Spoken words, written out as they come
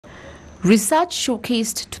Research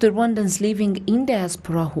showcased to the Rwandans living in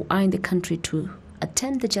diaspora who are in the country to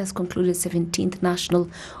attend the just concluded 17th National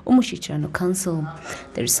Umushyikirano Council.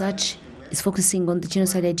 The research is focusing on the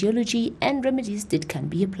genocide ideology and remedies that can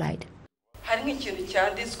be applied.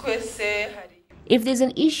 If there's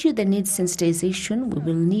an issue that needs sensitization, we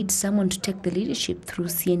will need someone to take the leadership through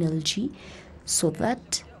CNLG so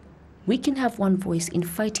that we can have one voice in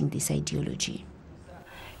fighting this ideology.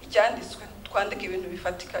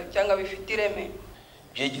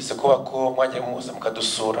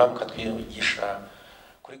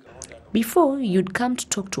 Before, you'd come to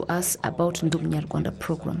talk to us about Rwanda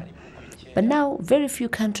program. But now, very few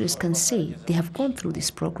countries can say they have gone through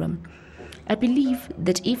this program. I believe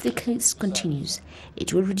that if the case continues,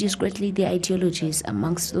 it will reduce greatly the ideologies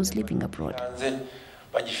amongst those living abroad.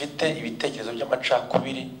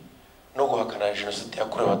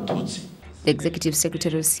 The Executive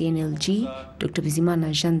Secretary of CNLG, Dr.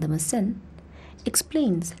 Bizimana Jean Damascene,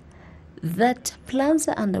 explains that plans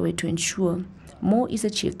are underway to ensure more is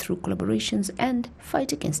achieved through collaborations and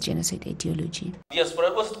fight against genocide ideology.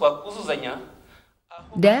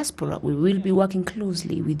 Diaspora, we will be working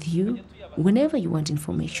closely with you. Whenever you want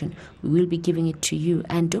information, we will be giving it to you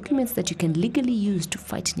and documents that you can legally use to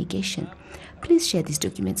fight negation. Please share these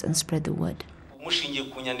documents and spread the word.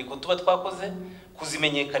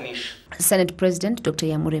 Senate President Dr.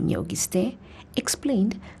 Yamuremye Augustin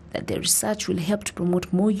explained that the research will help to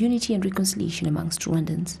promote more unity and reconciliation amongst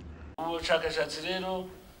Rwandans.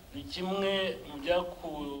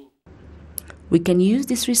 We can use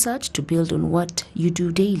this research to build on what you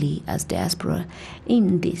do daily as diaspora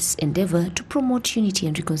in this endeavor to promote unity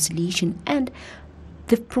and reconciliation and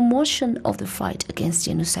the promotion of the fight against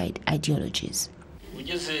genocide ideologies.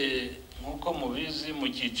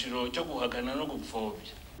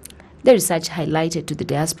 The research highlighted to the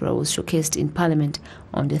diaspora was showcased in Parliament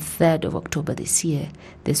on the 3rd of October this year.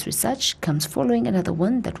 This research comes following another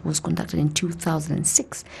one that was conducted in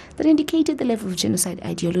 2006 that indicated the level of genocide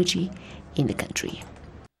ideology in the country.